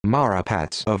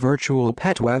Marapets, a virtual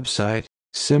pet website,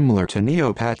 similar to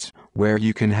Neopets, where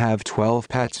you can have 12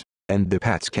 pets, and the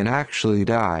pets can actually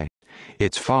die.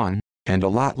 It's fun, and a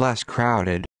lot less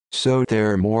crowded, so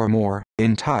there are more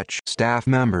in-touch staff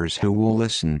members who will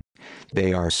listen.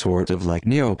 They are sort of like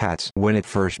Neopets when it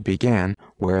first began,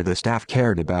 where the staff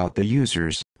cared about the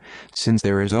users. Since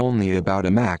there is only about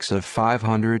a max of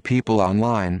 500 people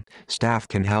online, staff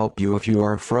can help you if you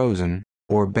are frozen,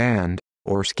 or banned,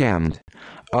 or scammed.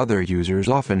 Other users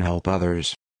often help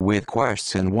others, with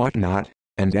quests and whatnot,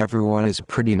 and everyone is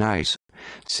pretty nice.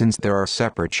 Since there are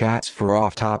separate chats for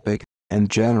off-topic, and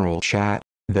general chat,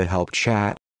 the help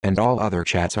chat, and all other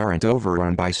chats aren't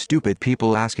overrun by stupid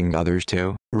people asking others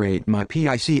to rate my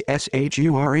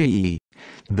PICSHURE.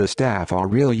 The staff are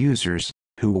real users,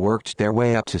 who worked their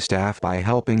way up to staff by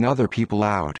helping other people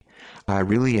out. I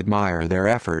really admire their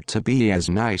effort to be as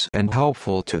nice and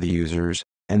helpful to the users,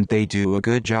 and they do a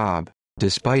good job,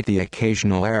 despite the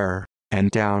occasional error,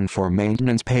 and down for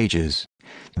maintenance pages.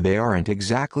 They aren't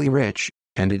exactly rich,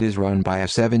 and it is run by a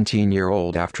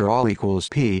 17-year-old after all equals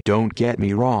P. Don't get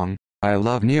me wrong, I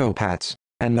love Neopets,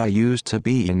 and I used to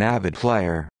be an avid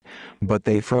player. But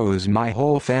they froze my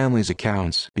whole family's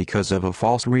accounts because of a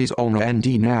false reason,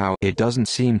 and now it doesn't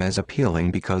seem as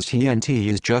appealing because TNT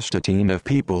is just a team of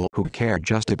people who care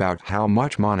just about how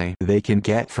much money they can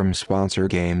get from sponsor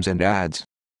games and ads.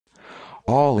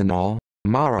 All in all,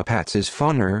 Marapets is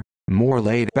funner, more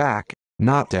laid back,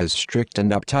 not as strict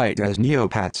and uptight as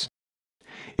Neopets.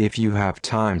 If you have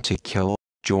time to kill,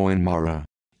 join Mara.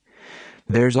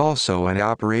 There's also an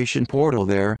operation portal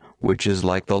there, which is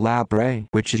like the Labre,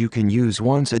 which you can use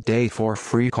once a day for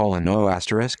free.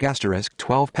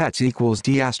 O****12 pets equals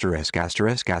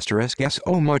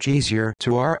D******. Much easier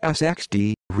to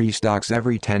RSXD, restocks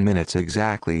every 10 minutes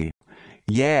exactly.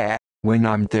 Yeah, when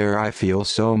I'm there I feel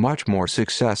so much more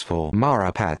successful.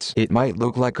 Marapets. It might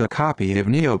look like a copy of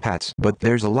Neopets, but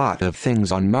there's a lot of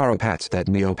things on Marapets that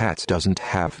Neopets doesn't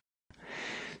have.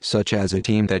 Such as a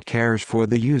team that cares for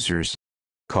the users.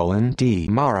 D.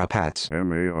 Marapets.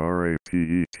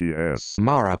 Marapets.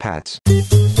 Marapets.